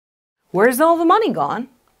Where's all the money gone?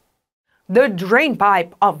 The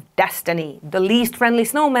drainpipe of destiny, the least friendly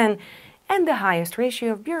snowman, and the highest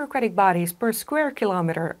ratio of bureaucratic bodies per square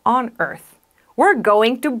kilometer on Earth. We're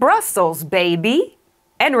going to Brussels, baby!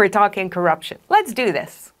 And we're talking corruption. Let's do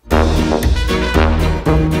this!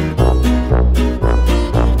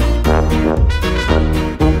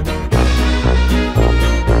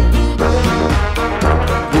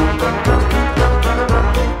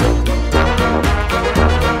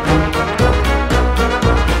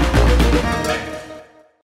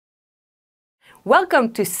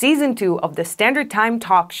 Welcome to Season 2 of the Standard Time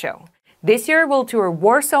Talk Show. This year we'll tour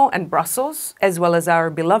Warsaw and Brussels, as well as our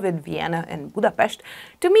beloved Vienna and Budapest,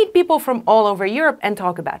 to meet people from all over Europe and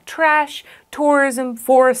talk about trash, tourism,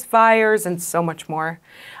 forest fires, and so much more.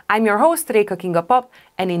 I'm your host, Reka Kinga Pop,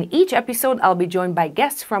 and in each episode I'll be joined by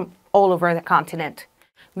guests from all over the continent.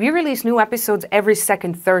 We release new episodes every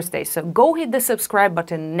second Thursday, so go hit the subscribe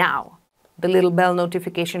button now, the little bell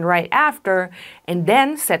notification right after, and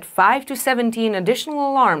then set 5 to 17 additional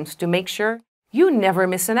alarms to make sure you never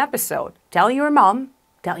miss an episode. Tell your mom,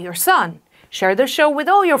 tell your son, share the show with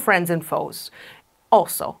all your friends and foes.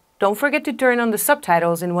 Also, don't forget to turn on the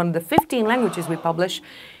subtitles in one of the 15 languages we publish,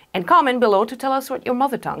 and comment below to tell us what your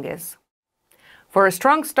mother tongue is. For a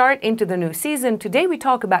strong start into the new season, today we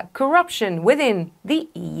talk about corruption within the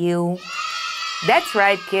EU. That's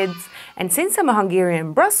right, kids. And since I'm a Hungarian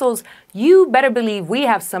in Brussels, you better believe we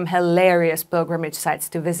have some hilarious pilgrimage sites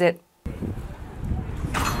to visit.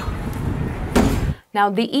 Now,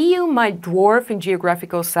 the EU might dwarf in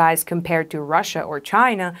geographical size compared to Russia or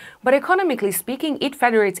China, but economically speaking, it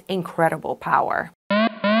federates incredible power.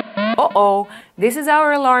 Uh-oh, this is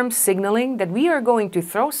our alarm signaling that we are going to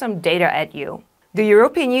throw some data at you. The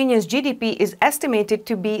European Union's GDP is estimated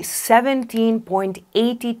to be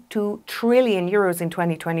 17.82 trillion euros in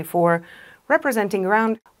 2024, representing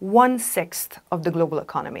around 1/6 of the global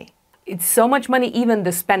economy. It's so much money even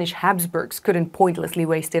the Spanish Habsburgs couldn't pointlessly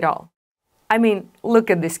waste it all. I mean, look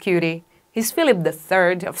at this cutie. He's Philip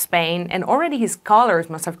III of Spain, and already his collars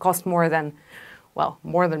must have cost more than, well,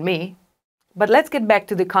 more than me. But let's get back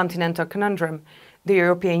to the continental conundrum. The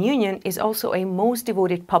European Union is also a most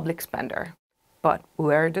devoted public spender. But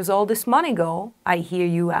where does all this money go, I hear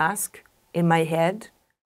you ask, in my head?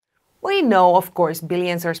 We know, of course,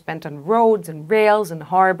 billions are spent on roads and rails and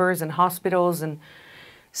harbors and hospitals and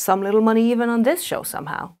some little money even on this show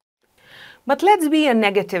somehow. But let's be a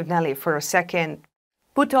negative Nelly for a second,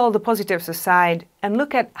 put all the positives aside and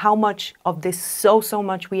look at how much of this so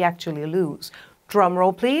much we actually lose. Drum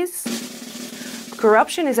roll, please.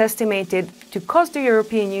 Corruption is estimated to cost the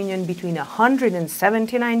European Union between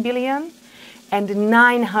 179 billion and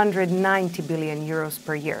 990 billion euros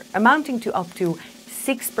per year, amounting to up to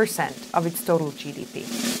 6% of its total GDP.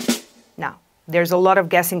 Now, there's a lot of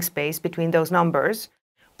guessing space between those numbers,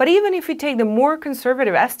 but even if we take the more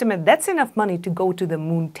conservative estimate, that's enough money to go to the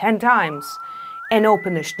moon 10 times and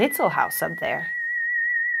open a schnitzel house up there.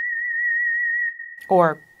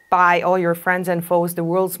 Or buy all your friends and foes the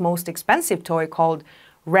world's most expensive toy called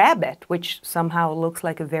Rabbit, which somehow looks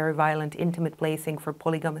like a very violent, intimate plaything for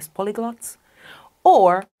polygamous polyglots.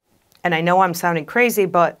 Or, and I know I'm sounding crazy,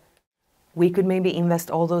 but we could maybe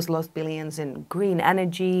invest all those lost billions in green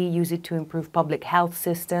energy, use it to improve public health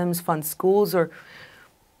systems, fund schools, or,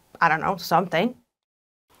 I don't know, something.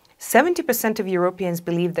 70% of Europeans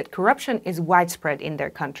believe that corruption is widespread in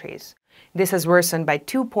their countries. This has worsened by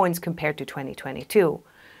 2 points compared to 2022.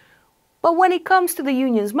 But when it comes to the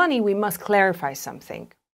Union's money, we must clarify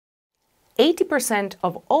something. 80%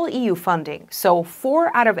 of all EU funding, so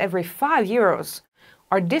 4 out of every 5 euros,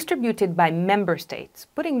 are distributed by member states,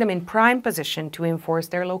 putting them in prime position to enforce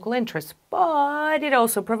their local interests, but it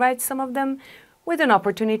also provides some of them with an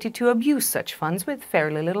opportunity to abuse such funds with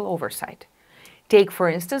fairly little oversight. Take, for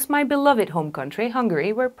instance, my beloved home country,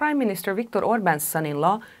 Hungary, where Prime Minister Viktor Orbán's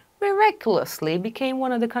son-in-law miraculously became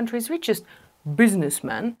one of the country's richest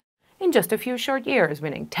businessmen in just a few short years,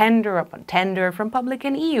 winning tender upon tender from public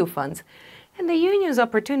and EU funds, and the Union's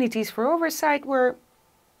opportunities for oversight were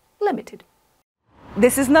limited.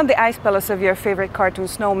 This is not the ice palace of your favorite cartoon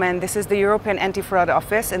snowman. This is the European Anti-Fraud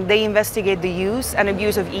Office, and they investigate the use and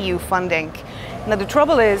abuse of EU funding. Now, the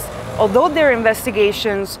trouble is, although their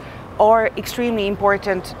investigations are extremely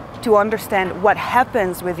important to understand what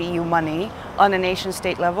happens with EU money on a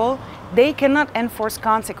nation-state level, they cannot enforce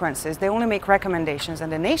consequences. They only make recommendations, and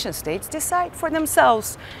the nation-states decide for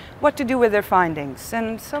themselves what to do with their findings.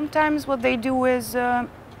 And sometimes what they do is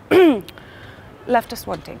left us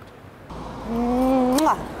wanting.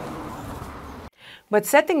 But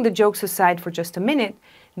setting the jokes aside for just a minute,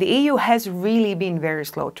 the EU has really been very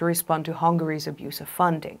slow to respond to Hungary's abuse of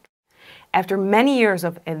funding. After many years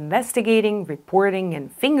of investigating, reporting, and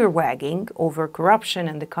finger-wagging over corruption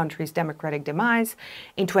and the country's democratic demise,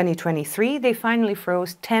 in 2023 they finally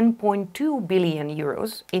froze 10.2 billion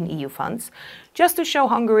euros in EU funds, just to show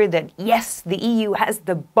Hungary that yes, the EU has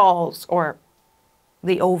the balls, or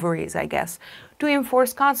the ovaries, I guess, to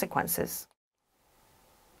enforce consequences,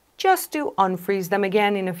 just to unfreeze them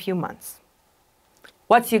again in a few months.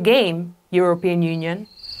 What's your game, European Union?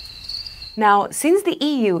 Now, since the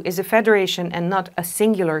EU is a federation and not a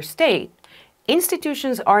singular state,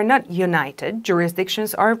 institutions are not united,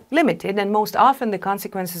 jurisdictions are limited, and most often the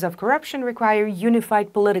consequences of corruption require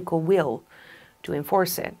unified political will to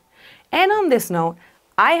enforce it. And on this note,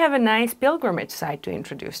 I have a nice pilgrimage site to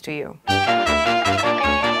introduce to you.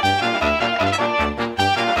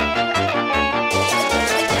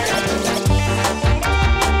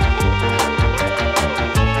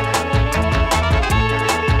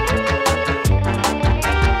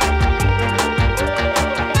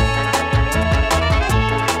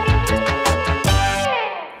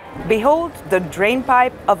 Behold the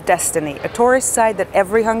Drainpipe of Destiny, a tourist site that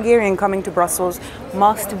every Hungarian coming to Brussels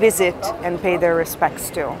must visit and pay their respects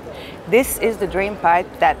to. This is the drainpipe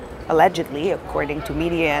that allegedly, according to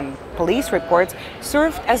media and police reports,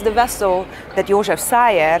 served as the vessel that József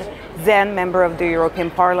Szájer, then member of the European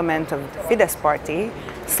Parliament of the Fidesz party,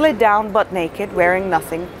 slid down butt naked wearing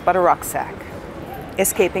nothing but a rucksack,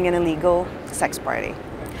 escaping an illegal sex party.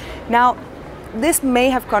 Now, this may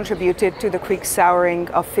have contributed to the quick souring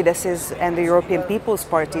of Fidesz's and the European People's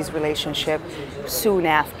Party's relationship soon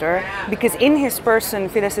after, because in his person,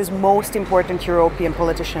 Fidesz's most important European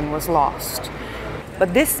politician was lost.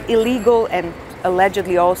 But this illegal and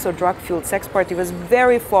allegedly also drug-fueled sex party was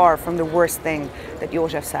very far from the worst thing that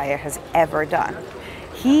József Szájer has ever done.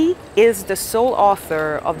 He is the sole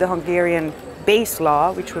author of the Hungarian base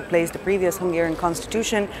law, which replaced the previous Hungarian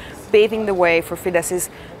constitution, paving the way for Fidesz's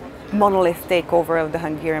monolith takeover of the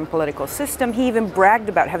Hungarian political system. He even bragged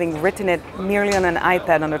about having written it merely on an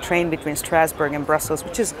iPad on a train between Strasbourg and Brussels,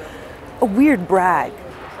 which is a weird brag.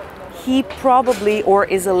 He probably, or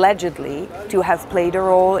is allegedly, to have played a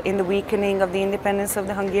role in the weakening of the independence of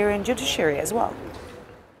the Hungarian judiciary as well.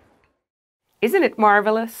 Isn't it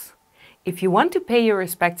marvelous? If you want to pay your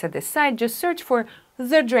respects at this site, just search for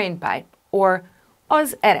The Drainpipe or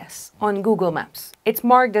Az Eres on Google Maps. It's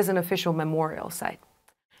marked as an official memorial site.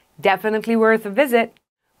 Definitely worth a visit.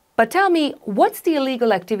 But tell me, what's the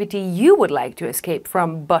illegal activity you would like to escape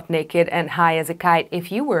from butt naked and high as a kite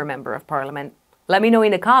if you were a member of parliament? Let me know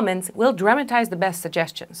in the comments, we'll dramatize the best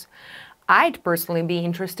suggestions. I'd personally be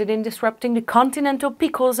interested in disrupting the continental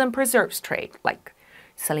pickles and preserves trade, like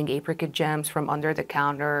selling apricot jams from under the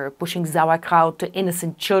counter, pushing sauerkraut to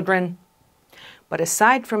innocent children. But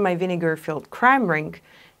aside from my vinegar-filled crime ring,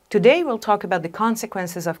 today we'll talk about the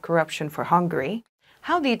consequences of corruption for Hungary,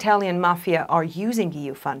 how the Italian mafia are using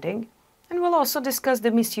EU funding, and we'll also discuss the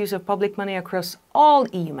misuse of public money across all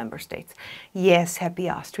EU member states. Yes, happy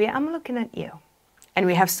Austria, I'm looking at you. And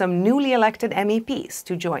we have some newly elected MEPs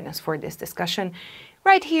to join us for this discussion,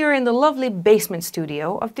 right here in the lovely basement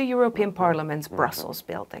studio of the European Parliament's Brussels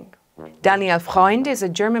building. Daniel Freund is a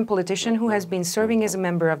German politician who has been serving as a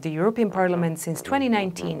member of the European Parliament since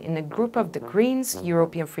 2019 in a group of the Greens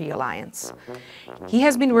European Free Alliance. He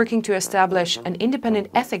has been working to establish an independent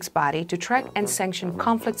ethics body to track and sanction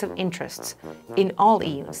conflicts of interests in all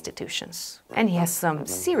EU institutions. And he has some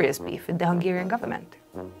serious beef with the Hungarian government.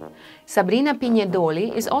 Sabrina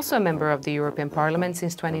Pignedoli is also a member of the European Parliament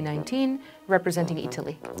since 2019, representing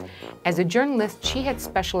Italy. As a journalist, she had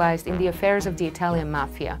specialized in the affairs of the Italian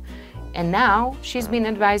mafia, and now she's been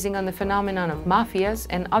advising on the phenomenon of mafias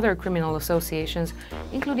and other criminal associations,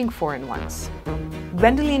 including foreign ones.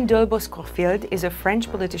 Gwendoline Delbos-Corfield is a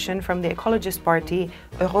French politician from the ecologist party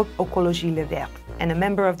Europe Écologie Les Verts and a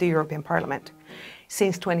member of the European Parliament.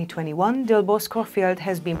 Since 2021, Delbos-Corfield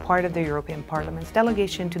has been part of the European Parliament's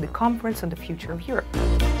delegation to the Conference on the Future of Europe.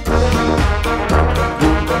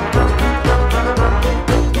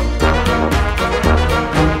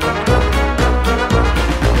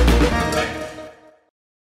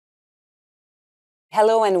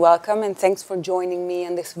 Hello and welcome, and thanks for joining me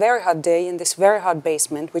on this very hot day in this very hot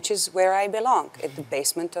basement, which is where I belong, at the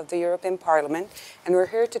basement of the European Parliament. And we're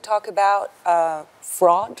here to talk about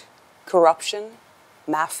fraud, corruption,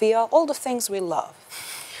 mafia, all the things we love.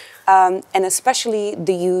 And especially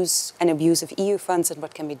the use and abuse of EU funds and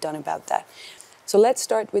what can be done about that. So let's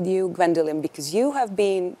start with you, Gwendoline, because you have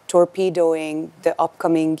been torpedoing the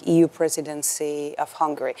upcoming EU presidency of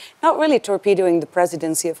Hungary. Not really torpedoing the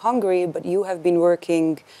presidency of Hungary, but you have been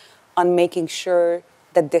working on making sure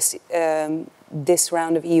that this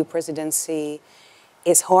round of EU presidency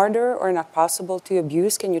is harder or not possible to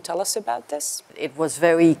abuse. Can you tell us about this? It was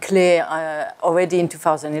very clear already in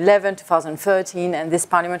 2011, 2013, and this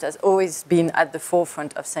parliament has always been at the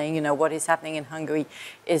forefront of saying, you know, what is happening in Hungary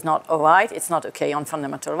is not all right. It's not okay on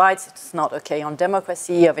fundamental rights. It's not okay on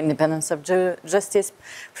democracy, of independence of justice,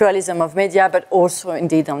 pluralism of media, but also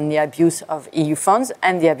indeed on the abuse of EU funds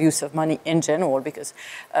and the abuse of money in general, because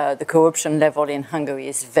the corruption level in Hungary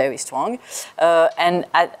is very strong. And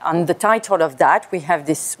on the title of that, we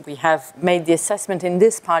have made the assessment in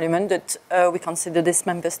this parliament that we consider this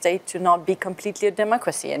member state to not be completely a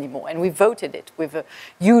democracy anymore. And we voted it with a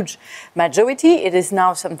huge majority. It is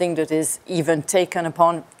now something that is even taken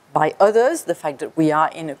upon by others, the fact that we are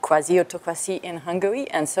in a quasi-autocracy in Hungary.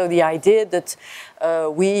 And so the idea that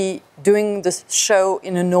we doing this show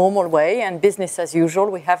in a normal way and business as usual,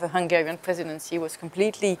 we have a Hungarian presidency, was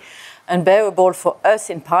completely unbearable for us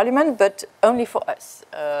in parliament, but only for us.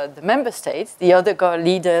 The member states, the other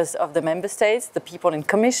leaders of the member states, the people in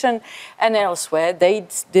commission and elsewhere, they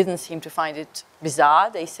didn't seem to find it bizarre.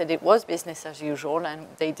 They said it was business as usual and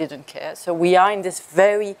they didn't care. So we are in this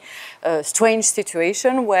very strange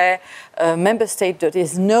situation where a member state that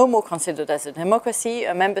is no more considered as a democracy,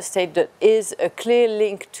 a member state that is a clear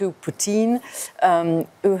link to Putin,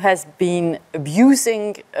 who has been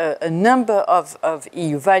abusing a number of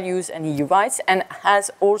EU values and EU rights, and has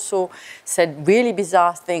also said really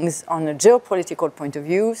bizarre things on a geopolitical point of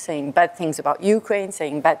view, saying bad things about Ukraine,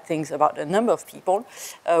 saying bad things about a number of people.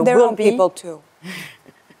 Their own people too.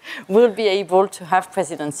 Will be able to have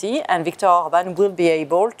presidency, and Viktor Orban will be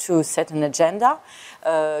able to set an agenda,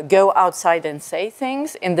 go outside and say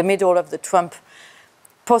things. In the middle of the Trump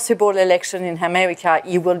possible election in America,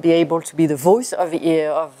 he will be able to be the voice of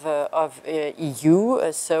EU.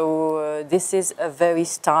 So this is a very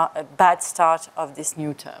bad start of this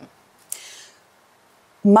new term.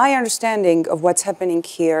 My understanding of what's happening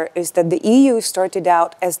here is that the EU started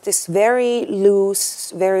out as this very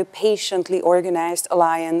loose, very patiently organized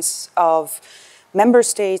alliance of member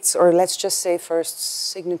states, or let's just say first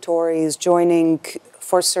signatories joining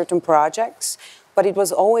for certain projects. But it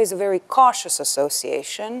was always a very cautious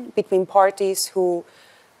association between parties who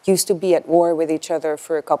used to be at war with each other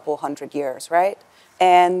for a couple hundred years, right?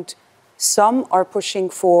 And some are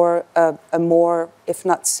pushing for a more, if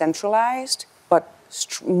not centralized, but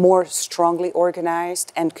more strongly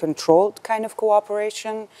organized and controlled kind of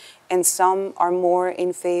cooperation, and some are more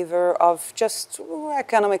in favor of just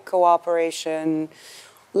economic cooperation,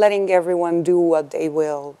 letting everyone do what they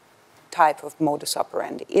will type of modus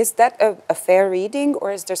operandi. Is that a fair reading,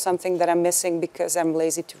 or is there something that I'm missing because I'm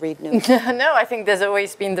lazy to read news? No, I think there's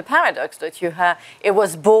always been the paradox that it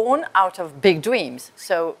was born out of big dreams.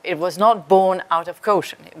 So it was not born out of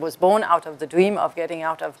caution. It was born out of the dream of getting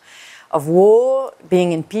out of war,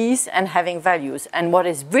 being in peace, and having values. And what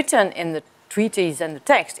is written in the treaties and the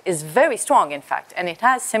text is very strong, in fact, and it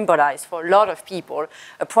has symbolized for a lot of people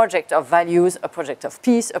a project of values, a project of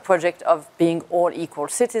peace, a project of being all equal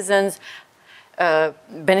citizens,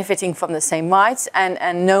 benefiting from the same rights,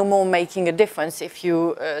 and no more making a difference if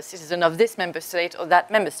you're a citizen of this member state or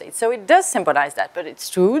that member state. So it does symbolize that, but it's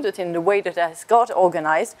true that in the way that it has got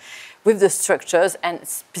organized with the structures, and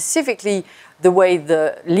specifically the way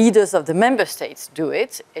the leaders of the member states do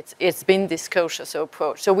it, it's been this cautious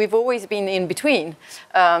approach. So we've always been in between,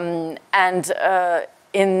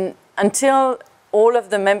 until all of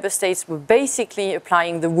the member states were basically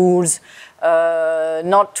applying the rules,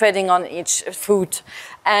 not treading on each foot.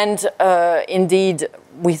 And indeed,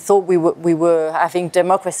 we thought we were having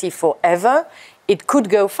democracy forever. It could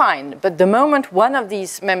go fine. But the moment one of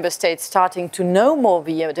these member states starting to no more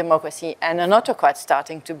be a democracy and an autocrat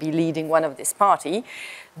starting to be leading one of this party,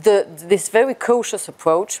 this very cautious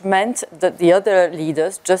approach meant that the other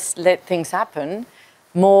leaders just let things happen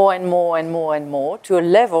more and more and more and more, to a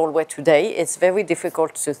level where today it's very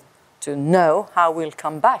difficult to know how we'll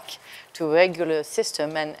come back to a regular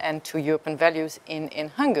system and to European values in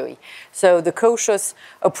Hungary. So the cautious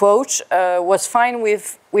approach was fine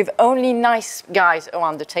with only nice guys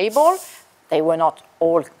around the table. They were not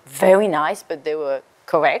all very nice, but they were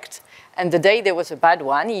correct. And the day there was a bad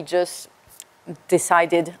one, he just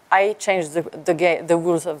decided, I changed the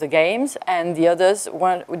rules of the games, and the others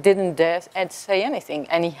didn't dare say anything.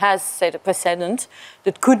 And he has set a precedent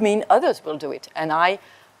that could mean others will do it. And I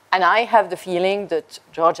have the feeling that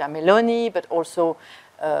Giorgia Meloni, but also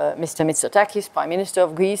Mr. Mitsotakis, Prime Minister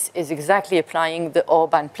of Greece, is exactly applying the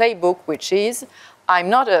Orban playbook, which is, I'm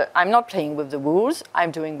not playing with the rules.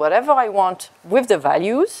 I'm doing whatever I want with the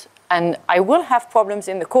values. And I will have problems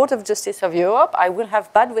in the Court of Justice of Europe. I will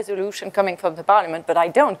have bad resolution coming from the Parliament, but I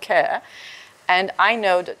don't care. And I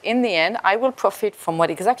know that in the end, I will profit from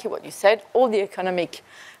exactly what you said, all the economic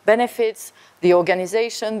benefits, the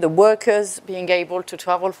organization, the workers being able to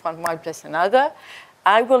travel from one place to another.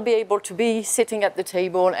 I will be able to be sitting at the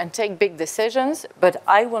table and take big decisions, but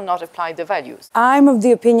I will not apply the values. I'm of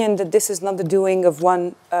the opinion that this is not the doing of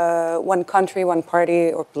one country, one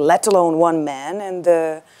party, or let alone one man. And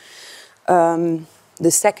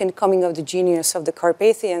the second coming of the genius of the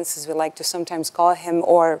Carpathians, as we like to sometimes call him,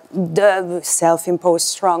 or the self-imposed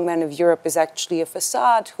strongman of Europe, is actually a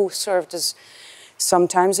facade who served as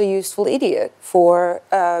sometimes a useful idiot for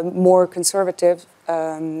more conservative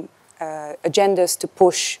agendas to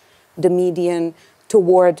push the median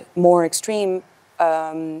toward more extreme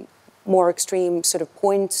sort of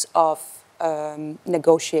points of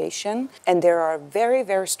negotiation. And there are very,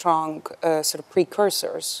 very strong sort of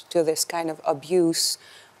precursors to this kind of abuse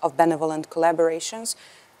of benevolent collaborations.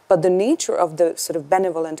 But the nature of the sort of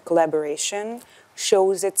benevolent collaboration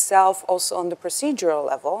shows itself also on the procedural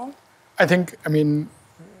level. I mean,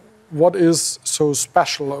 what is so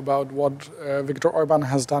special about what Viktor Orban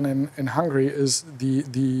has done in Hungary is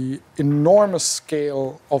the enormous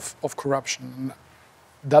scale of corruption.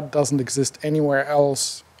 That doesn't exist anywhere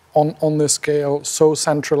else on this scale, so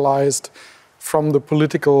centralized from the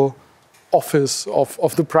political office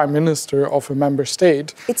of the prime minister of a member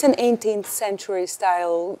state. It's an 18th century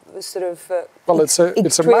style sort of well, it's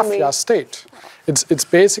a mafia state. It's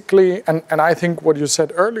basically, and I think what you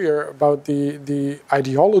said earlier about the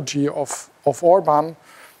ideology of Orban,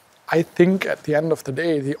 I think at the end of the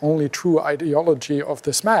day, the only true ideology of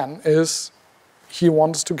this man is he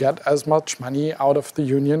wants to get as much money out of the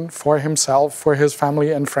union for himself, for his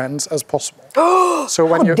family and friends as possible. So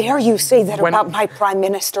when How dare you say that about my prime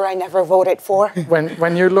minister I never voted for?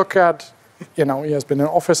 When you look at, he has been in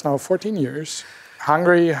office now 14 years.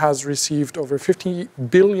 Hungary has received over 50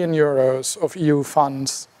 billion euros of EU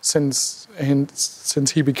funds since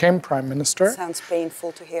he became prime minister. Sounds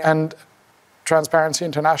painful to hear. And Transparency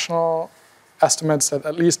International estimates that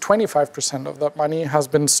at least 25% of that money has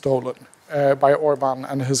been stolen by Orban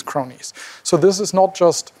and his cronies. So this is not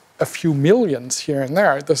just a few millions here and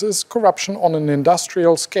there. This is corruption on an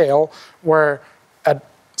industrial scale where at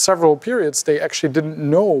several periods they actually didn't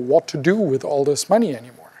know what to do with all this money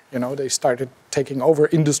anymore. They started taking over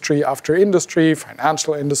industry after industry,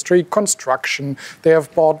 financial industry, construction. They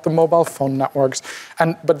have bought the mobile phone networks.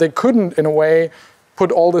 But they couldn't, in a way,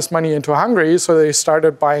 put all this money into Hungary, so they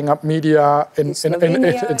started buying up media in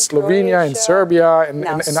Slovenia, in Serbia,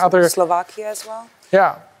 in other... Slovakia as well?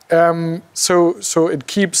 Yeah. So it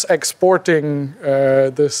keeps exporting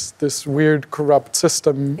this weird corrupt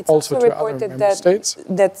system also to other member states.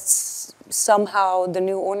 That's somehow the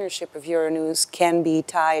new ownership of Euronews can be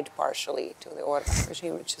tied partially to the Orban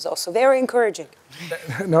regime, which is also very encouraging.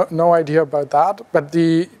 No idea about that. But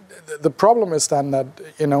the problem is then that,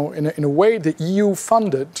 in a way, the EU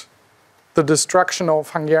funded the destruction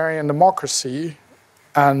of Hungarian democracy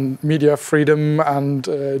and media freedom and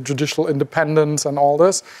judicial independence and all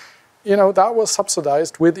this. That was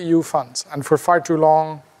subsidized with EU funds. And for far too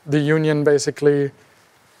long, the union basically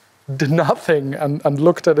did nothing and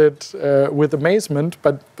looked at it with amazement,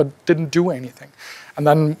 but didn't do anything. And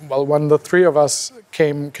then, when the three of us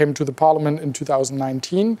came to the parliament in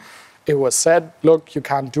 2019, it was said, look, you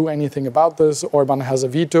can't do anything about this. Orban has a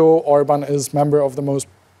veto. Orban is member of the most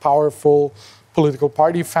powerful political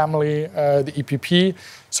party family, the EPP.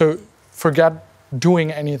 So forget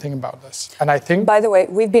doing anything about this. And I think... By the way,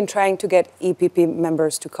 we've been trying to get EPP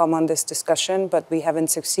members to come on this discussion, but we haven't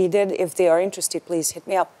succeeded. If they are interested, please hit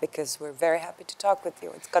me up, because we're very happy to talk with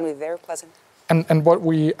you. It's going to be very pleasant. And what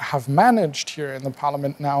we have managed here in the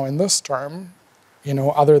parliament now in this term,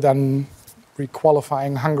 other than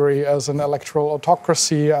requalifying Hungary as an electoral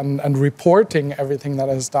autocracy and reporting everything that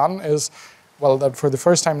is done, is that for the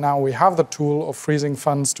first time now we have the tool of freezing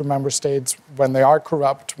funds to member states when they are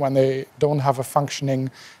corrupt, when they don't have a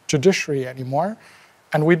functioning judiciary anymore.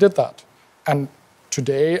 And we did that. And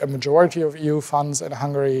today a majority of EU funds in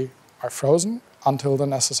Hungary are frozen until the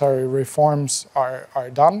necessary reforms are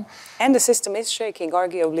done. And the system is shaking,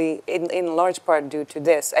 arguably, in large part due to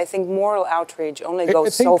this. I think moral outrage only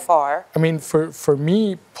goes so far. I mean, for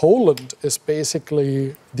me, Poland is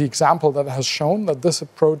basically the example that has shown that this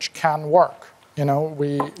approach can work.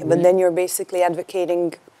 But then you're basically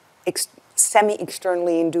advocating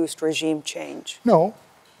semi-externally induced regime change. No,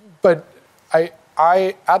 but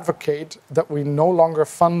I advocate that we no longer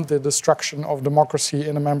fund the destruction of democracy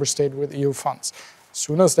in a member state with EU funds. As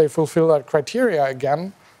soon as they fulfill that criteria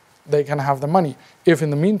again, they can have the money. If in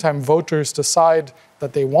the meantime voters decide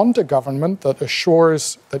that they want a government that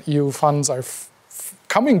assures that EU funds are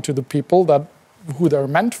coming to the people that who they're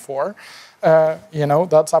meant for,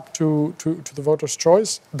 that's up to the voters'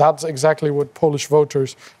 choice. That's exactly what Polish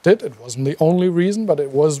voters did. It wasn't the only reason, but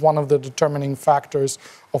it was one of the determining factors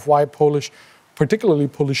of why particularly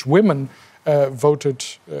Polish women, voted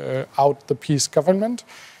out the peace government.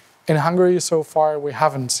 In Hungary, so far, we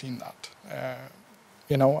haven't seen that.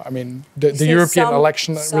 The European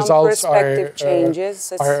election results are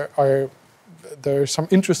there are some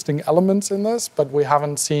interesting elements in this, but we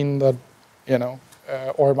haven't seen that,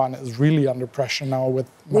 Orban is really under pressure now with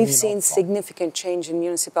money. We've seen significant change in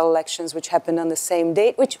municipal elections, which happened on the same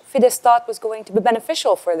date, which Fidesz thought was going to be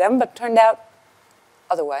beneficial for them, but turned out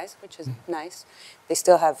otherwise, which is nice. They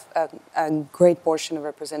still have a great portion of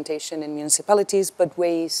representation in municipalities, but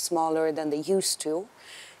way smaller than they used to.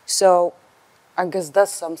 So I guess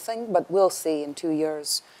that's something, but we'll see in 2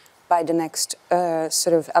 years by the next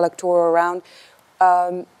sort of electoral round.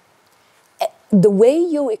 The way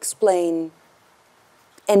you explain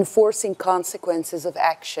enforcing consequences of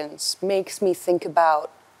actions makes me think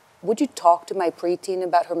about, would you talk to my preteen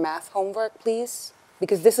about her math homework, please?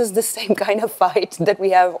 Because this is the same kind of fight that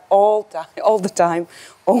we have all the time,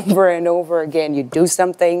 over and over again. You do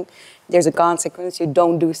something, there's a consequence. You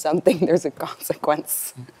don't do something, there's a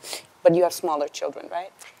consequence. But you have smaller children,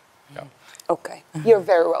 right? Yeah. Okay. You're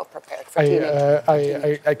very well prepared for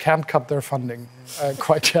teenagers. I can't cut their funding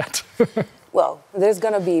quite yet. Well, there's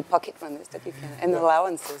going to be pocket monies that you can, and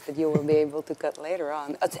allowances that you will be able to cut later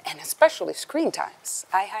on, and especially screen times.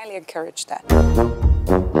 I highly encourage that.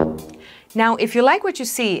 Now, if you like what you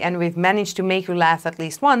see and we've managed to make you laugh at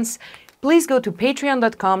least once, please go to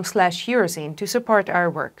patreon.com/Eurozine to support our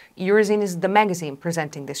work. Eurozine is the magazine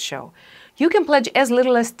presenting this show. You can pledge as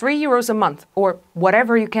little as €3 a month, or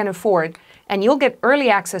whatever you can afford, and you'll get early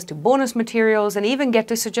access to bonus materials and even get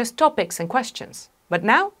to suggest topics and questions. But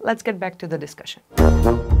now, let's get back to the discussion.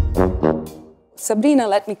 Sabrina,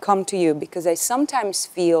 let me come to you, because I sometimes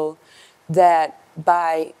feel that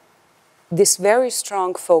by this very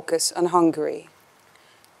strong focus on Hungary,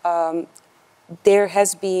 there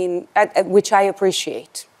has been, which I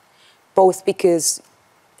appreciate, both because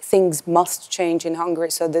things must change in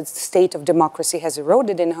Hungary, so the state of democracy has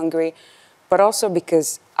eroded in Hungary, but also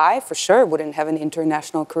because I for sure wouldn't have an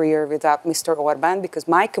international career without Mr. Orban, because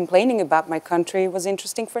my complaining about my country was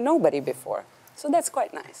interesting for nobody before. So that's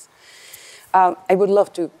quite nice. I would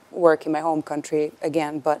love to work in my home country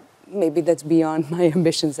again, but maybe that's beyond my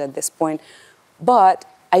ambitions at this point. But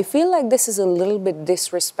I feel like this is a little bit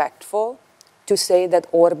disrespectful to say that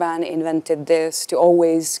Orban invented this, to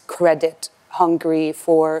always credit Hungary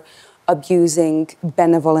for abusing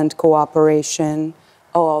benevolent cooperation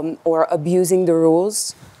or abusing the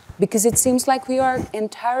rules, because it seems like we are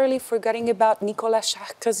entirely forgetting about Nicolas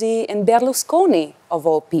Sarkozy and Berlusconi, of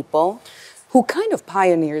all people, who kind of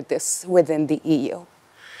pioneered this within the EU.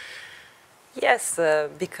 Yes,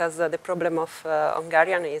 because the problem of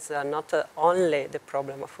Hungarian is not only the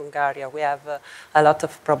problem of Hungary. We have a lot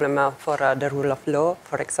of problems for the rule of law,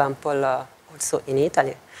 for example, also in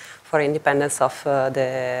Italy, for independence of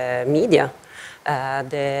the media.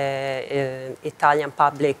 The Italian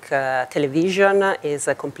public television is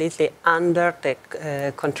completely under the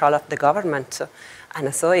control of the government,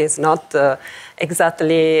 and so is not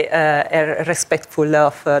exactly respectful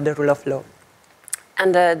of the rule of law.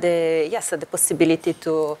 And the possibility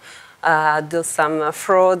to do some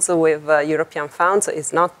frauds with European funds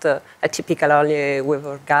is not typical only with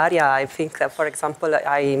Bulgaria. I think, for example,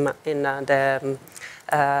 I'm in the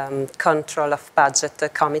control of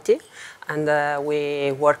budget committee, and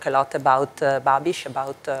we work a lot about Babiš,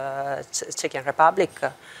 about Czech Republic,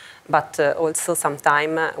 but also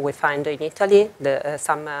sometimes we find in Italy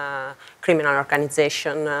some criminal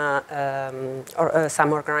organization or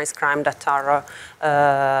some organized crime that are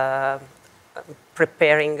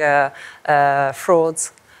preparing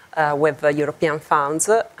frauds with European funds,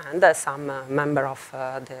 and some members of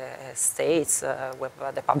the states with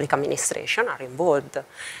the public administration are involved.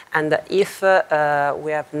 And if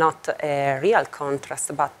we have not a real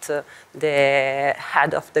contrast, but the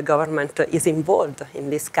head of the government is involved in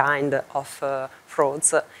this kind of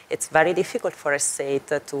frauds, it's very difficult for a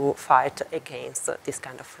state to fight against this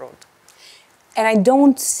kind of fraud. And I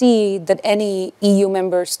don't see that any EU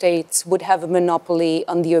member states would have a monopoly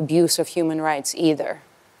on the abuse of human rights either.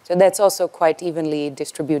 So that's also quite evenly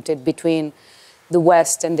distributed between the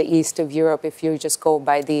West and the East of Europe, if you just go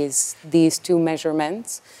by these two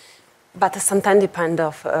measurements. But sometimes depend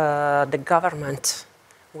of the government.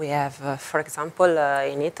 We have, for example,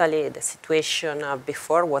 in Italy, the situation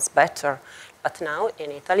before was better. But now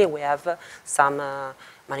in Italy we have some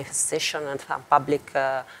manifestation and some public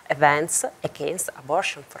events against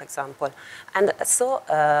abortion, for example. And so,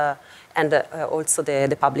 also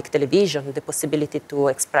the public television, the possibility to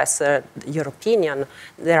express your opinion.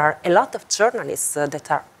 There are a lot of journalists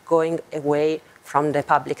that are going away from the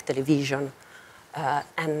public television.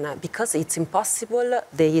 And because it's impossible,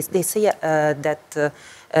 they say that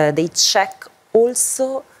they check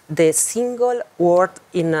also the single word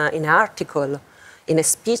in an article, in a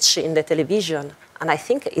speech in the television. And I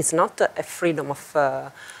think it's not a freedom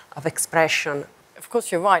of expression. Of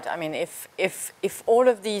course, you're right. I mean, if all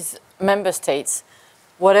of these member states,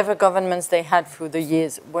 whatever governments they had through the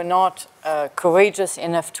years, were not courageous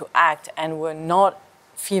enough to act and were not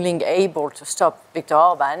feeling able to stop Viktor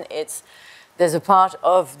Orban, there's a part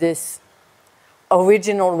of this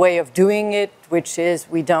original way of doing it, which is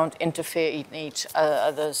we don't interfere in each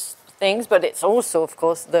other's things, but it's also, of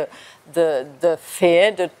course, the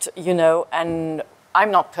fear that, you know, and I'm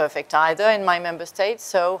not perfect either in my member state,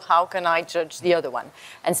 so how can I judge the other one?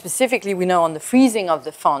 And specifically, we know on the freezing of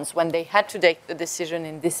the funds, when they had to take the decision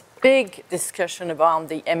in this big discussion around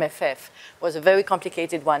the MFF, was a very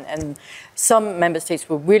complicated one, and some member states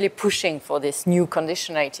were really pushing for this new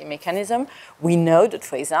conditionality mechanism. We know that,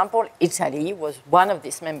 for example, Italy was one of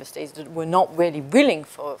these member states that were not really willing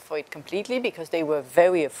for it completely, because they were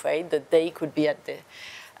very afraid that they could be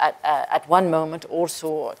at one moment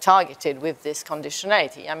also targeted with this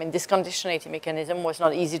conditionality. I mean, this conditionality mechanism was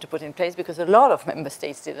not easy to put in place because a lot of member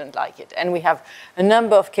states didn't like it. And we have a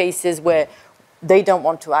number of cases where they don't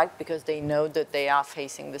want to act because they know that they are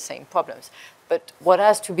facing the same problems. But what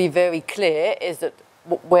has to be very clear is that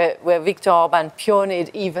where Viktor Orban pioneered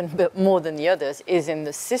even more than the others is in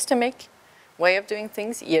the systemic way of doing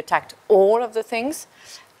things. He attacked all of the things,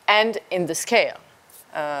 and in the scale.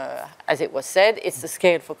 As it was said, it's the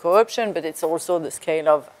scale for corruption, but it's also the scale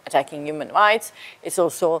of attacking human rights. It's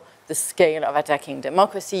also the scale of attacking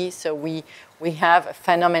democracy. So we have a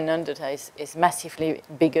phenomenon that is massively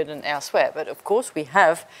bigger than elsewhere. But of course, we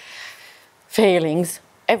have failings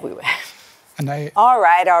everywhere. And All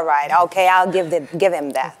right. Okay, I'll give him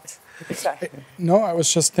that. Sorry. No, I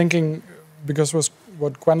was just thinking, because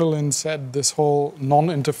what Gwendoline said, this whole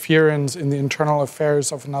non-interference in the internal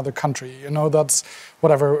affairs of another country. You know, that's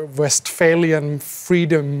whatever Westphalian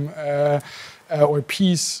freedom or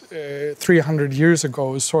peace 300 years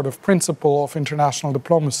ago is sort of principle of international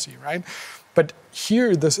diplomacy, right? But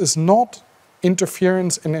here, this is not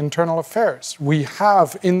interference in internal affairs. We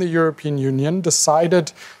have, in the European Union,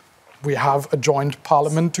 decided we have a joint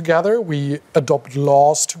parliament together, we adopt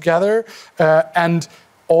laws together, and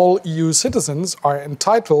all EU citizens are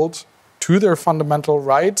entitled to their fundamental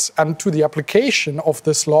rights and to the application of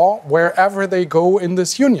this law wherever they go in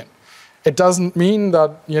this union. It doesn't mean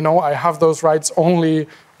that, you know, I have those rights only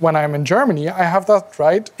when I'm in Germany. I have that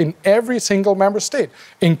right in every single member state,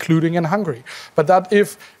 including in Hungary. But that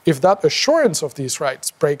if that assurance of these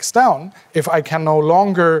rights breaks down, if I can no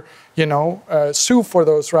longer, you know, sue for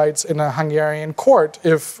those rights in a Hungarian court,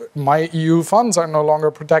 if my EU funds are no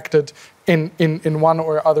longer protected in one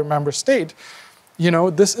or other member state, you know,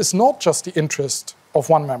 this is not just the interest of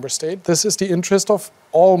one member state, this is the interest of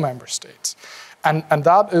all member states. And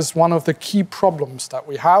that is one of the key problems that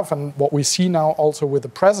we have, and what we see now also with the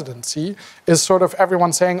presidency is sort of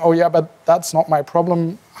everyone saying, oh yeah, but that's not my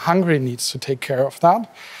problem, Hungary needs to take care of that.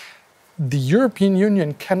 The European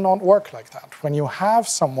Union cannot work like that. When you have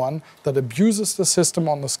someone that abuses the system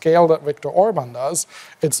on the scale that Viktor Orban does,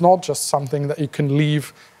 it's not just something that you can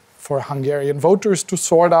leave for Hungarian voters to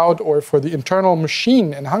sort out or for the internal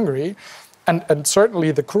machine in Hungary. And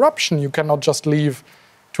certainly the corruption you cannot just leave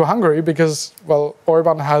to Hungary because, well,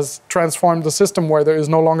 Orban has transformed the system where there is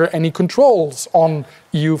no longer any controls on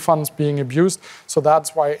EU funds being abused. So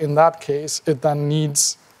that's why in that case, it then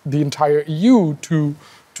needs the entire EU to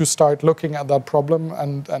start looking at that problem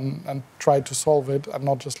and try to solve it and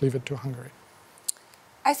not just leave it to Hungary.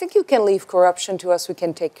 I think you can leave corruption to us, we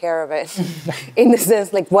can take care of it. In the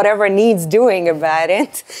sense, like whatever needs doing about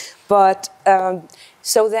it. But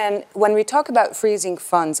so then when we talk about freezing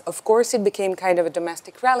funds, of course it became kind of a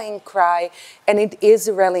domestic rallying cry, and it is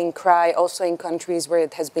a rallying cry also in countries where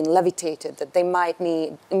it has been levitated, that they might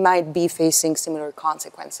be facing similar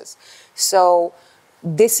consequences. So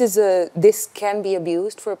this can be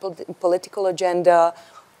abused for a political agenda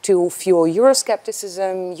to fuel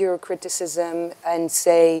Euroscepticism, Eurocriticism, and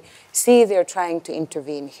say, see, they're trying to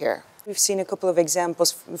intervene here. We've seen a couple of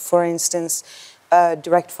examples, for instance,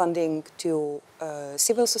 direct funding to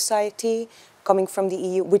civil society coming from the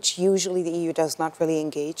EU, which usually the EU does not really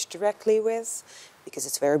engage directly with. because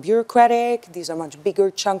it's very bureaucratic. These are much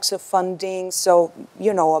bigger chunks of funding. So,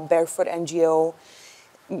 you know, a barefoot NGO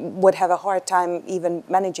would have a hard time even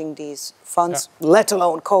managing these funds, let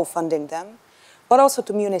alone co-funding them. But also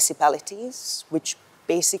to municipalities, which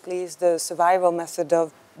basically is the survival method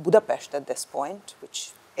of Budapest at this point,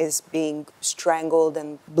 which is being strangled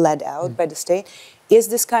and bled out by the state. Is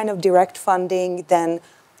this kind of direct funding then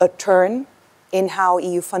a turn in how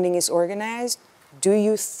EU funding is organized? Do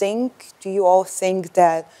you all think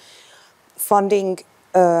that funding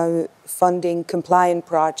compliant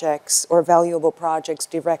projects or valuable projects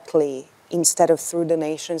directly instead of through the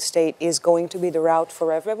nation state is going to be the route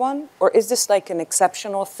for everyone? Or is this like an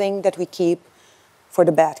exceptional thing that we keep for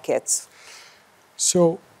the bad kids?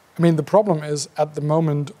 So, I mean, the problem is at the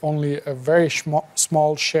moment only a very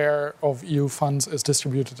small share of EU funds is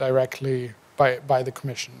distributed directly by the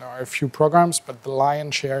Commission. There are a few programs, but the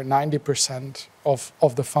lion's share, 90%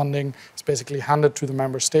 of the funding is basically handed to the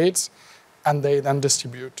member states, and they then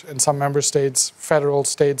distribute. In some member states, federal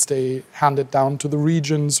states, they hand it down to the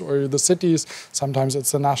regions or the cities. Sometimes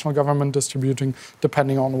it's the national government distributing,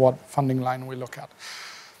 depending on what funding line we look at.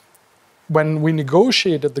 When we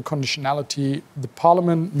negotiated the conditionality, the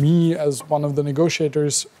Parliament, me as one of the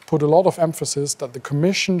negotiators, put a lot of emphasis that the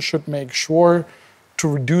Commission should make sure to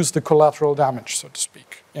reduce the collateral damage, so to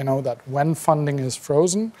speak. You know, that when funding is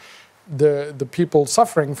frozen, the people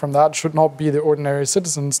suffering from that should not be the ordinary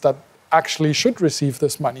citizens that actually should receive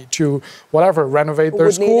this money to whatever, renovate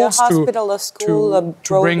their schools, a hospital, a school,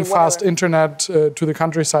 to bring fast internet to the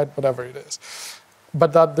countryside, whatever it is.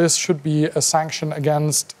 But that this should be a sanction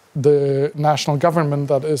against the national government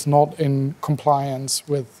that is not in compliance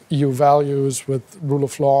with EU values, with rule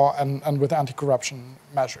of law, and with anti-corruption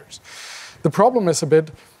measures. The problem is a bit,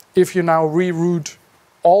 if you now reroute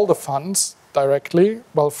all the funds directly,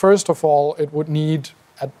 well, first of all, it would need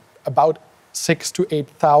about 6,000 to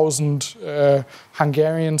 8,000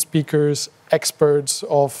 Hungarian speakers, experts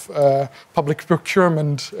of public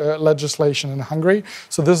procurement legislation in Hungary.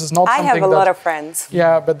 So this is not something I have a lot of friends.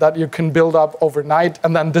 Yeah, but that you can build up overnight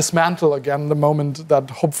and then dismantle again the moment that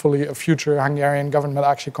hopefully a future Hungarian government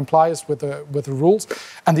actually complies with the rules.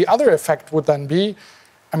 And the other effect would then be,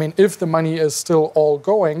 I mean, if the money is still all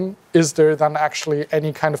going, is there then actually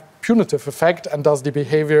any kind of punitive effect, and does the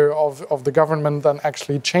behavior of the government then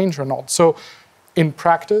actually change or not? So in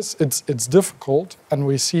practice, it's difficult, and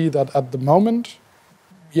we see that at the moment,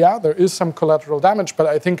 yeah, there is some collateral damage, but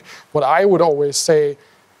I think what I would always say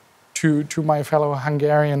to my fellow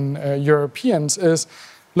Hungarian Europeans is,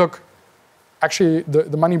 look, actually,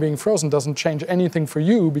 the money being frozen doesn't change anything for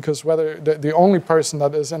you, because whether the only person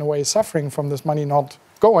that is in a way suffering from this money not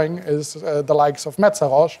going is the likes of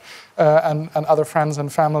Metzaros and other friends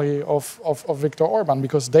and family of Viktor Orban,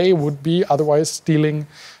 because they would be otherwise stealing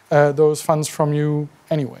those funds from you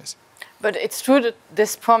anyways. But it's true that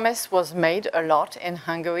this promise was made a lot in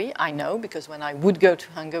Hungary, I know, because when I would go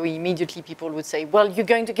to Hungary, immediately people would say, well, you're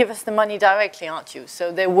going to give us the money directly, aren't you?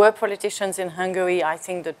 So there were politicians in Hungary, I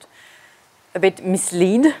think, that a bit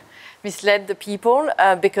misled the people,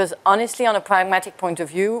 because honestly, on a pragmatic point of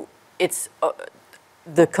view, it's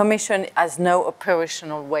the Commission has no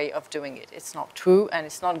operational way of doing it. It's not true, and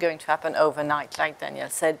it's not going to happen overnight, like Daniel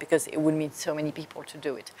said, because it would need so many people to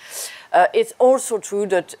do it. It's also true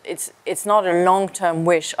that it's not a long-term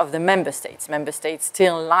wish of the member states. Member states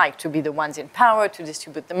still like to be the ones in power to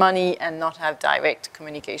distribute the money and not have direct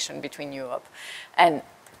communication between Europe and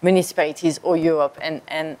municipalities or Europe and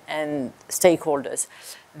stakeholders.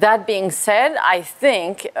 That being said, I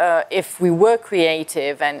think if we were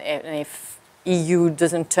creative and if EU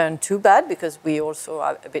doesn't turn too bad, because we also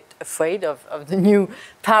are a bit afraid of the new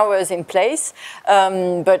powers in place.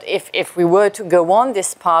 But if we were to go on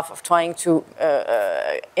this path of trying to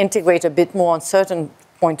integrate a bit more on certain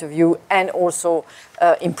point of view and also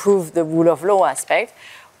improve the rule of law aspect,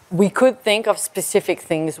 we could think of specific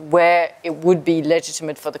things where it would be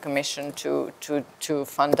legitimate for the Commission to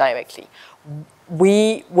fund directly.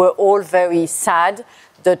 We were all very sad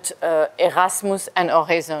that Erasmus and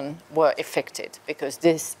Horizon were affected, because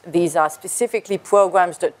these are specifically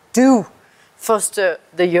programs that do foster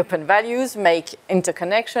the European values, make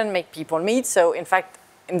interconnection, make people meet. So in fact,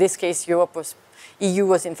 in this case, EU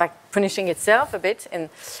was in fact punishing itself a bit,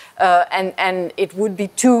 and it would be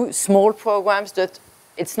two small programs that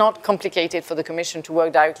it's not complicated for the Commission to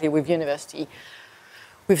work directly with university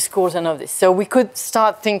with scores and of this. So we could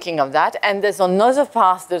start thinking of that. And there's another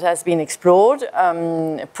path that has been explored,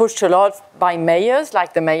 pushed a lot by mayors,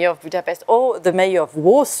 like the mayor of Budapest or the mayor of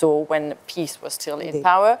Warsaw when peace was still in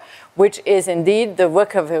power, which is indeed the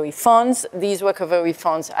recovery funds. These recovery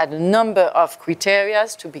funds had a number of criteria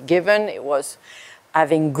to be given. It was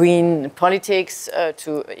having green politics,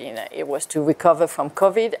 it was to recover from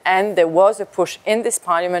COVID. And there was a push in this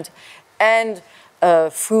parliament and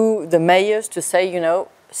through the mayors to say,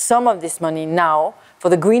 some of this money now, for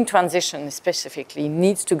the green transition specifically,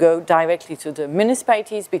 needs to go directly to the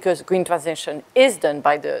municipalities because green transition is done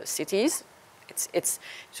by the cities. It's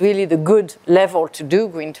really the good level to do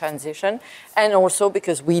green transition. And also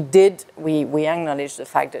because we acknowledge the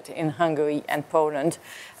fact that in Hungary and Poland,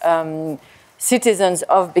 citizens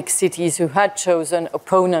of big cities who had chosen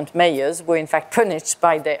opponent mayors were in fact punished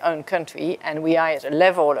by their own country, and we are at a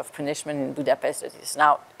level of punishment in Budapest that is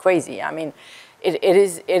now crazy. I mean, it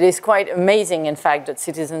is quite amazing, in fact, that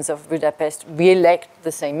citizens of Budapest re-elect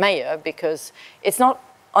the same mayor because it's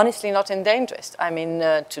honestly not in their interest. I mean,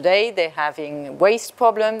 today they're having waste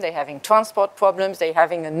problems, they're having transport problems, they're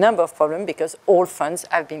having a number of problems because all funds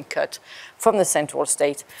have been cut from the central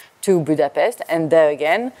state to Budapest, and there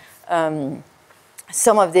again,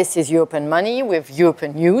 some of this is European money with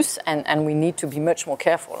European use, and we need to be much more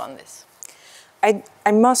careful on this.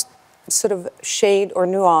 I must sort of shade or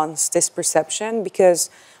nuance this perception because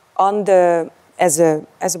as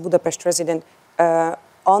a Budapest resident,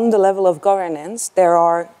 on the level of governance, there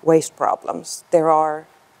are waste problems, there are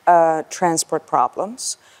transport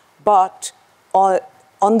problems, but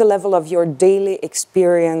on the level of your daily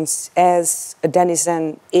experience as a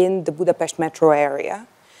denizen in the Budapest metro area,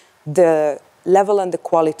 the level and the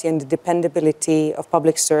quality and the dependability of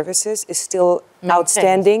public services is still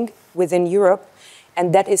outstanding within Europe.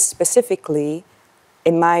 And that is specifically,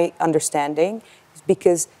 in my understanding,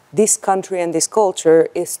 because this country and this culture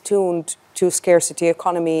is tuned to scarcity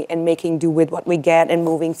economy and making do with what we get and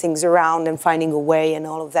moving things around and finding a way and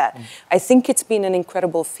all of that. I think it's been an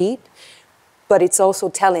incredible feat. But it's also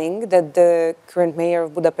telling that the current mayor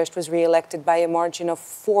of Budapest was re-elected by a margin of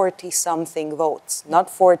 40-something votes, not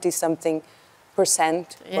 40-something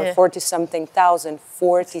percent or 40-something thousand,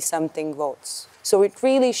 40-something votes. So it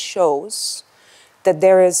really shows that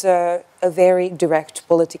there is a very direct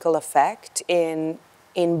political effect in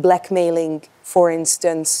blackmailing, for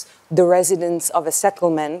instance, the residents of a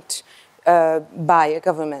settlement by a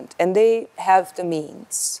government, and they have the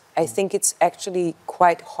means. I think it's actually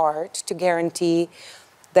quite hard to guarantee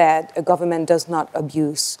that a government does not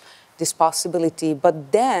abuse this possibility.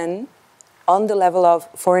 But then, on the level of,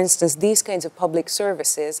 for instance, these kinds of public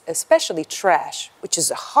services, especially trash, which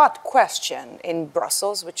is a hot question in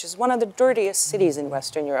Brussels, which is one of the dirtiest cities in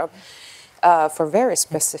Western Europe, for very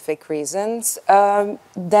specific reasons,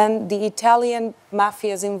 then the Italian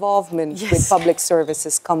mafia's involvement with public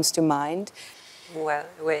services comes to mind. Well,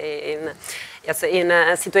 in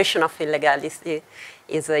a situation of illegality,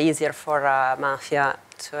 it's easier for mafia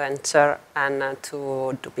to enter and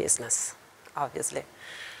to do business, obviously.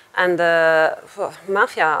 And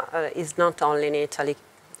mafia is not only in Italy.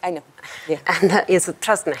 I know, yeah. And it's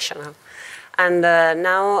transnational. And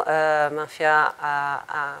now mafia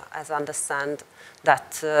has understand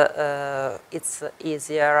that it's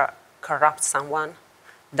easier corrupt someone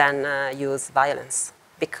than use violence,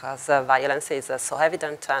 because violence is so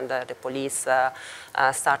evident, and the police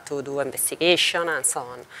start to do investigation and so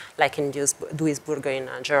on, like in Duisburg in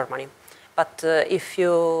Germany. But if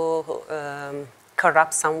you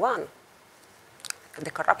corrupt someone,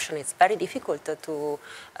 the corruption is very difficult to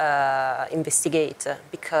investigate,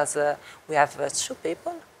 because we have two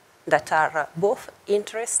people that are both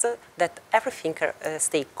interested that everything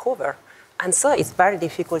stay covered. And so it's very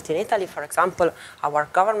difficult in Italy. For example, our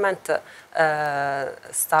government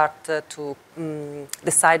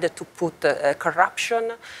decided to put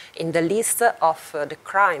corruption in the list of the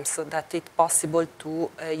crimes, so that it's possible to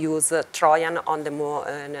use Trojan on the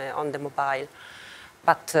mobile.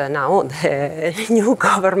 But now the new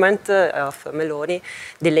government of Meloni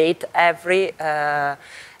delayed every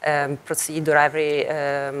procedure, every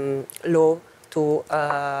law to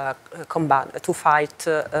fight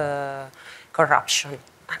corruption.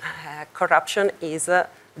 Corruption is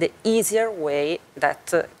the easier way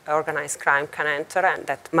that organized crime can enter and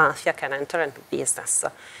that mafia can enter into business.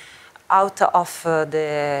 Out of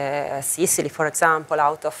the Sicily, for example,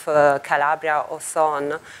 out of Calabria or so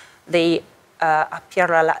on, they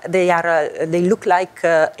look like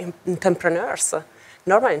entrepreneurs.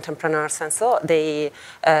 normal entrepreneurs, and so they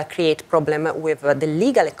create problem with the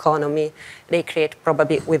legal economy. They create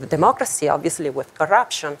probably with democracy, obviously with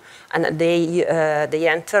corruption, and they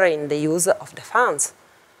enter in the use of the funds.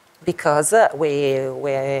 Because we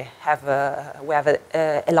have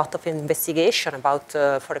a lot of investigation about,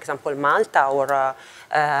 for example, Malta or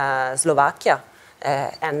Slovakia,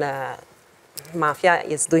 and mafia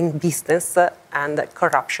is doing business, and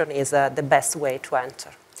corruption is the best way to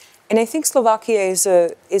enter. And I think Slovakia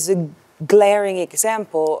is a glaring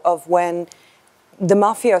example of when the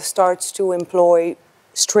mafia starts to employ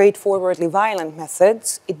straightforwardly violent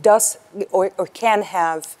methods. It does or can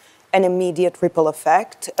have an immediate ripple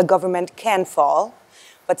effect. A government can fall,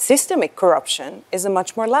 but systemic corruption is a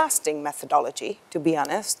much more lasting methodology, to be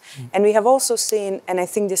honest. And we have also seen, and I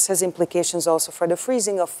think this has implications also for the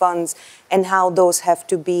freezing of funds and how those have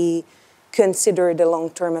to be considered a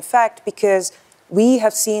long-term effect, because we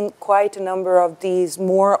have seen quite a number of these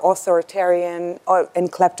more authoritarian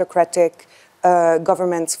and kleptocratic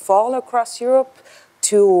governments fall across Europe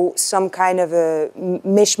to some kind of a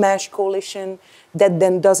mishmash coalition that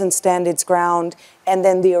then doesn't stand its ground, and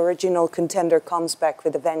then the original contender comes back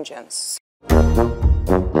with a vengeance.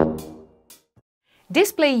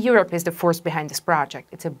 Display Europe is the force behind this project.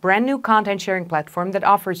 It's a brand new content sharing platform that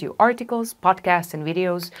offers you articles, podcasts, and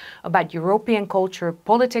videos about European culture,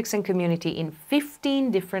 politics, and community in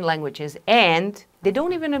 15 different languages, and they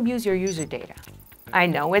don't even abuse your user data. I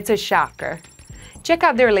know, it's a shocker. Check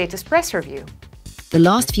out their latest press review. The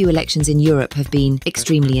last few elections in Europe have been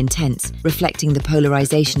extremely intense, reflecting the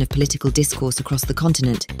polarisation of political discourse across the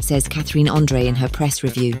continent, says Catherine André in her press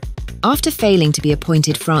review. After failing to be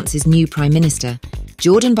appointed France's new Prime Minister,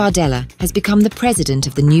 Jordan Bardella has become the president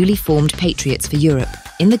of the newly formed Patriots for Europe.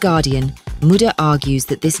 In The Guardian, Muda argues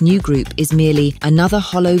that this new group is merely another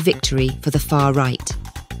hollow victory for the far right.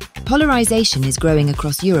 Polarisation is growing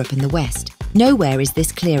across Europe and the West. Nowhere is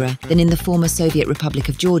this clearer than in the former Soviet Republic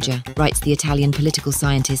of Georgia, writes the Italian political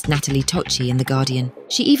scientist Natalie Tocci in The Guardian.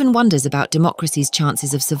 She even wonders about democracy's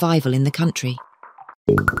chances of survival in the country.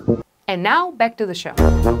 And now, back to the show.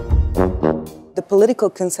 The political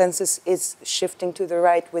consensus is shifting to the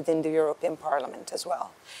right within the European Parliament as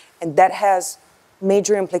well. And that has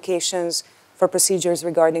major implications for procedures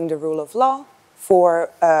regarding the rule of law, for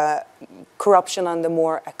corruption on the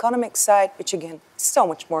more economic side, which again, is so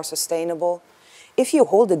much more sustainable. If you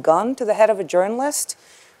hold a gun to the head of a journalist,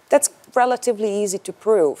 that's relatively easy to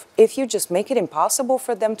prove. If you just make it impossible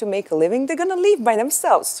for them to make a living, they're gonna leave by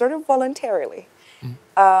themselves, sort of voluntarily.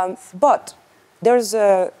 But there's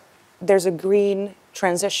a green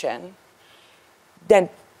transition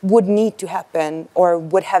that would need to happen, or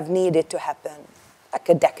would have needed to happen, like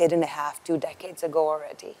a decade and a half, 2 decades ago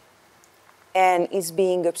already. And is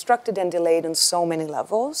being obstructed and delayed on so many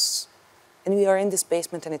levels. And we are in this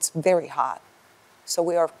basement and it's very hot. So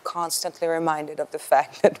we are constantly reminded of the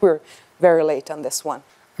fact that we're very late on this one.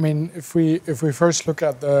 I mean, if we first look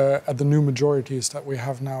at the new majorities that we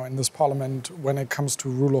have now in this parliament when it comes to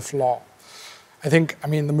rule of law, I think, I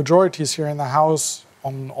mean, the majorities here in the House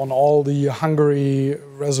on all the Hungary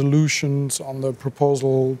resolutions, on the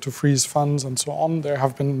proposal to freeze funds and so on, there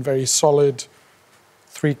have been very solid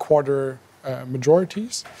 3/4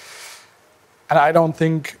 majorities. And I don't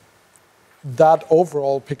think that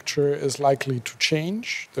overall picture is likely to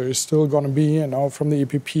change. There is still going to be, from the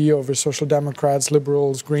EPP over Social Democrats,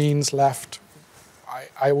 Liberals, Greens, Left,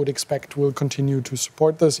 I would expect will continue to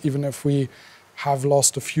support this, even if we have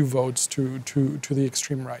lost a few votes to the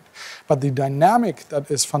extreme right. But the dynamic that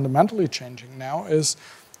is fundamentally changing now is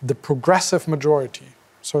the progressive majority,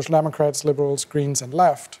 Social Democrats, Liberals, Greens, and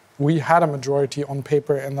Left. We had a majority on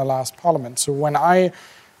paper in the last parliament. So when I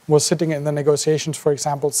was sitting in the negotiations, for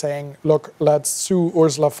example, saying, look, let's sue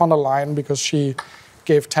Ursula von der Leyen because she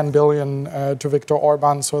gave 10 billion to Viktor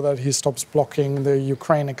Orban so that he stops blocking the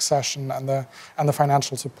Ukraine accession and the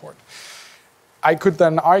financial support. I could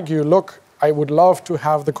then argue, look, I would love to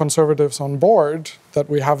have the Conservatives on board, that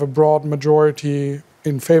we have a broad majority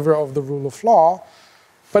in favor of the rule of law.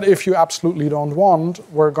 But if you absolutely don't want,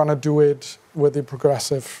 we're going to do it with the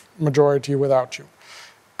progressive majority without you.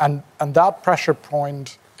 And that pressure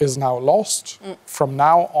point is now lost. From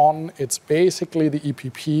now on, it's basically the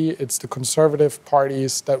EPP, it's the conservative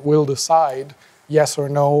parties that will decide yes or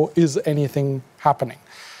no, is anything happening?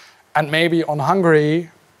 And maybe on Hungary,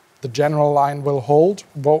 the general line will hold.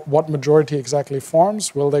 What majority exactly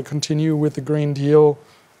forms? Will they continue with the Green Deal,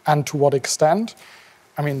 and to what extent?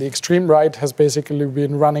 I mean, the extreme right has basically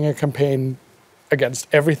been running a campaign against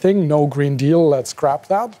everything, no Green Deal, let's scrap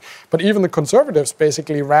that. But even the Conservatives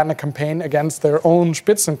basically ran a campaign against their own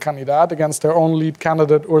Spitzenkandidat, against their own lead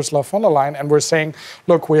candidate, Ursula von der Leyen, and were saying,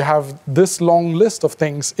 look, we have this long list of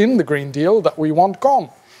things in the Green Deal that we want gone.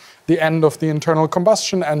 The end of the internal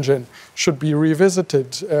combustion engine should be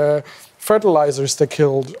revisited. Fertilizers they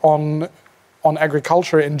killed on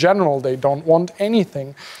agriculture in general, they don't want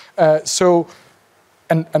anything.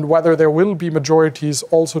 And whether there will be majorities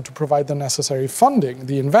also to provide the necessary funding,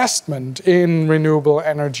 the investment in renewable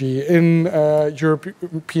energy, in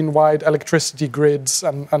European-wide electricity grids,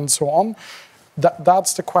 and so on,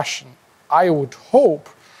 that's the question. I would hope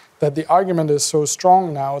that the argument is so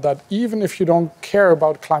strong now that even if you don't care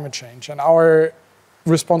about climate change and our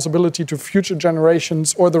responsibility to future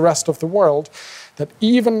generations or the rest of the world, that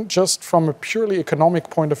even just from a purely economic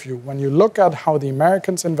point of view, when you look at how the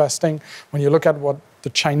Americans investing, when you look at what the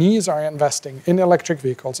Chinese are investing in electric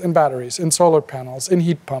vehicles, in batteries, in solar panels, in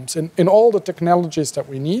heat pumps, in all the technologies that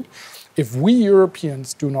we need, if we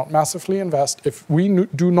Europeans do not massively invest, if we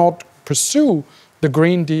do not pursue the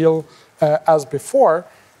Green Deal as before,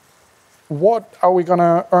 what are we going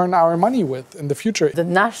to earn our money with in the future? The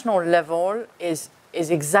national level is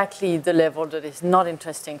exactly the level that is not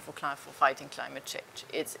interesting for fighting climate change.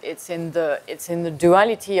 It's in the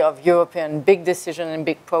duality of European big decision and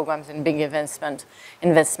big programs and big investment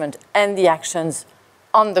and the actions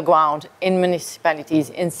on the ground in municipalities,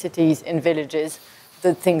 in cities, in villages,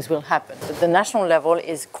 that things will happen. But the national level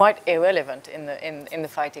is quite irrelevant in the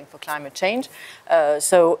fighting for climate change.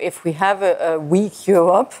 So if we have a weak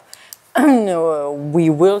Europe, we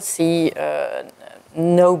will see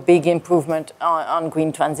no big improvement on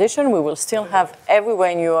green transition. We will still have everywhere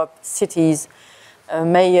in Europe cities,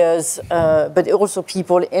 mayors, but also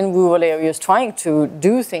people in rural areas trying to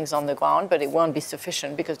do things on the ground, but it won't be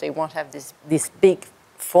sufficient because they won't have this big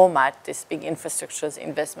format, this big infrastructures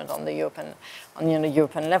investment on the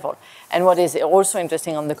European level. And what is also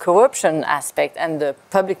interesting on the corruption aspect and the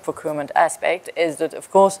public procurement aspect is that, of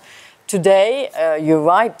course, today, you're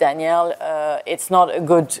right, Danielle, it's not a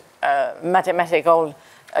good mathematical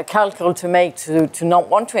calculation to make to not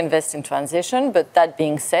want to invest in transition. But that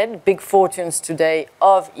being said, big fortunes today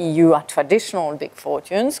of EU are traditional big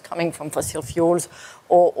fortunes coming from fossil fuels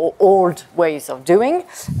or old ways of doing.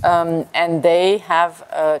 And they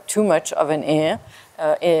have too much of an ear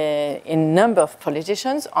in number of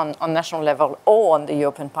politicians on national level or on the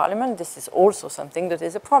European Parliament. This is also something that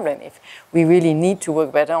is a problem. If we really need to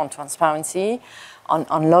work better on transparency,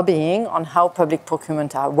 on lobbying, on how public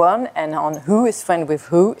procurement are run, and on who is friend with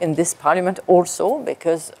who in this Parliament also,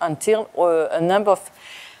 because until a number of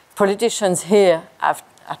politicians here are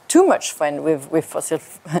too much friend with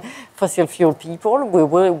fossil fuel people,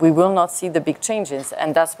 we will not see the big changes.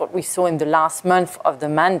 And that's what we saw in the last month of the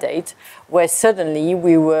mandate, where suddenly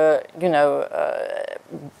we were,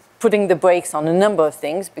 putting the brakes on a number of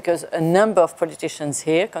things, because a number of politicians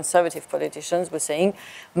here, conservative politicians, were saying,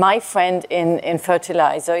 my friend in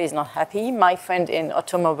fertilizer is not happy, my friend in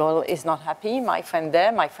automobile is not happy, my friend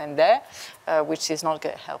there, which is not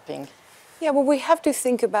helping. Yeah, well, we have to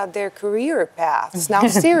think about their career paths now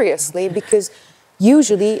seriously, because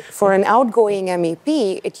usually for an outgoing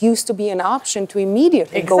MEP, it used to be an option to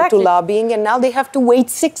immediately go to lobbying, and now they have to wait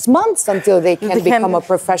 6 months until they can become a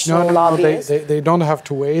professional lobbyist. They don't have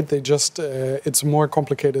to wait. They just, it's more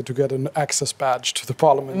complicated to get an access badge to the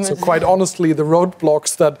Parliament. So quite honestly, the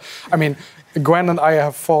roadblocks that, I mean, Gwen and I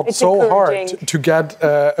have fought so hard to get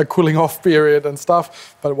a cooling off period and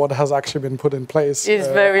stuff, but what has actually been put in place, is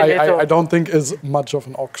very little. I don't think is much of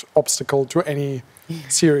an obstacle to any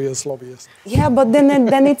serious lobbyist. Yeah, but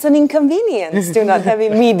then it's an inconvenience to not have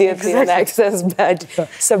immediately an access badge.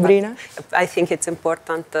 Sabrina? I think it's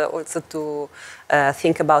important also to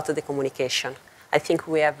think about the communication. I think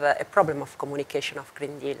we have a problem of communication of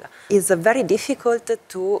Green Deal. It's very difficult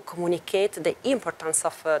to communicate the importance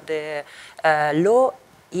of the law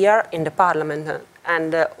here in the Parliament,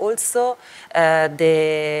 and also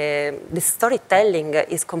the storytelling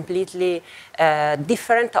is completely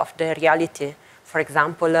different of the reality. For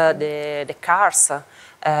example, the cars.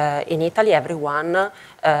 In Italy, everyone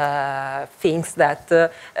thinks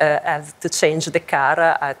that has to change the car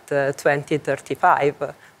at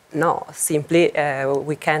 2035. No, simply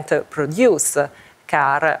we can't produce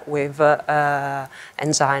car with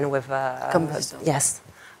engine with combustion. Yes,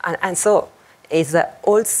 and so it's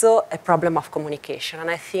also a problem of communication.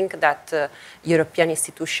 And I think that European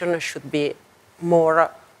institutions should be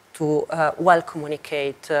more to well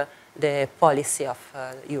communicate the policy of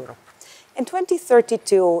Europe. In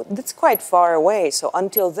 2032, that's quite far away. So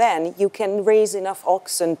until then, you can raise enough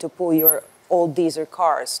oxen to pull your old diesel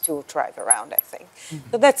cars to drive around, I think.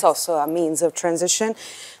 So that's also a means of transition.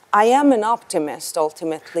 I am an optimist,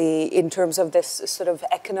 ultimately, in terms of this sort of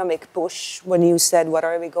economic push. When you said, what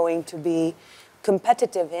are we going to be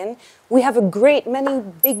competitive in? We have a great many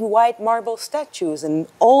big white marble statues, and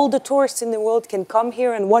all the tourists in the world can come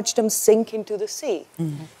here and watch them sink into the sea.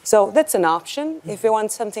 So that's an option. If you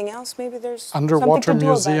want something else, maybe there's underwater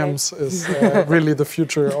museums is really the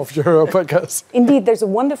future of Europe, I guess. Indeed, there's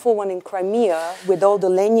a wonderful one in Crimea with all the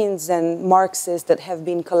Lenins and Marxists that have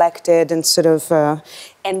been collected and sort of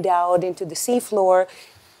endowed into the seafloor.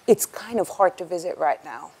 It's kind of hard to visit right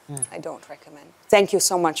now. I don't recommend. Thank you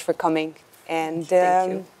so much for coming. And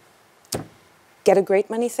get a great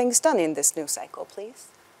many things done in this new cycle, please.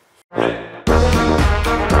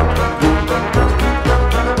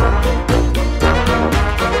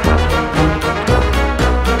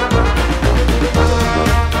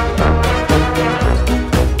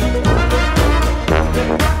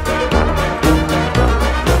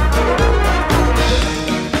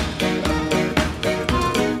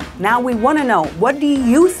 Now we want to know, what do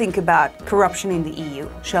you think about corruption in the EU?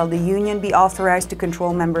 Shall the Union be authorized to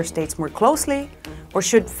control member states more closely? Or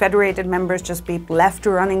should federated members just be left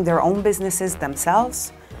to running their own businesses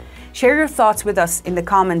themselves? Share your thoughts with us in the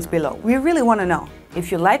comments below. We really want to know.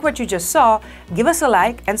 If you like what you just saw, give us a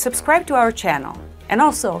like and subscribe to our channel. And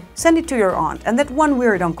also, send it to your aunt and that one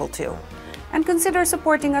weird uncle too. And consider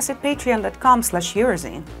supporting us at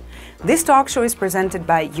patreon.com/Eurozine. This talk show is presented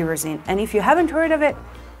by Eurozine, and if you haven't heard of it,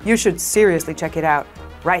 you should seriously check it out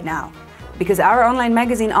right now, because our online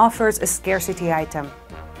magazine offers a scarcity item: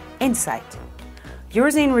 insight.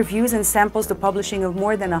 Eurozine reviews and samples the publishing of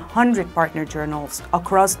more than 100 partner journals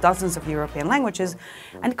across dozens of European languages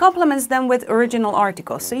and complements them with original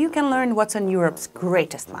articles so you can learn what's on Europe's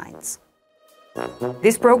greatest minds.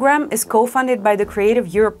 This program is co-funded by the Creative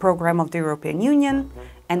Europe program of the European Union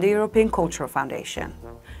and the European Cultural Foundation.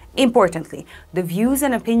 Importantly, the views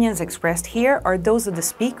and opinions expressed here are those of the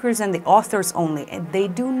speakers and the authors only, and they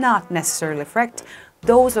do not necessarily reflect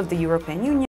those of the European Union